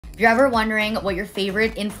you're ever wondering what your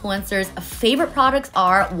favorite influencers' favorite products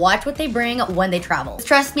are, watch what they bring when they travel.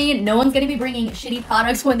 Trust me, no one's gonna be bringing shitty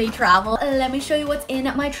products when they travel. Let me show you what's in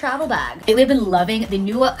my travel bag. Lately, I've been loving the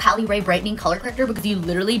new Cali Ray Brightening Color Corrector because you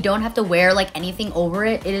literally don't have to wear like anything over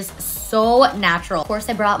it. It is so natural. Of course,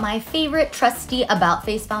 I brought my favorite trusty About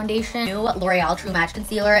Face foundation, new L'Oreal True Match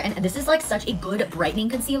Concealer, and this is like such a good brightening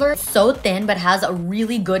concealer. So thin, but has a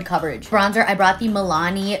really good coverage. Bronzer, I brought the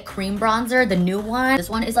Milani Cream Bronzer, the new one. This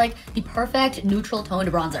one is like the perfect neutral toned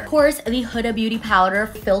bronzer. Of course, the Huda Beauty powder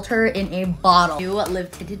filter in a bottle. New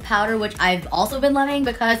Live Tinted powder, which I've also been loving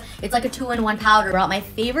because it's like a 2-in-1 powder. Brought my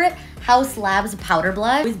favorite Haus Labs powder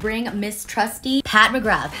blush. Always bring Miss Trusty Pat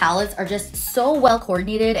McGrath. Palettes are just so well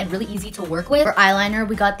coordinated and really easy to work with. For eyeliner,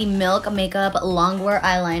 we got the Milk Makeup Longwear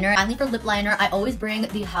eyeliner. Finally, for lip liner, I always bring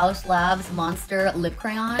the Haus Labs Monster Lip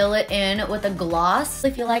Crayon. Fill it in with a gloss. I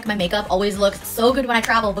feel like my makeup always looks so good when I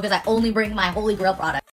travel because I only bring my holy grail product.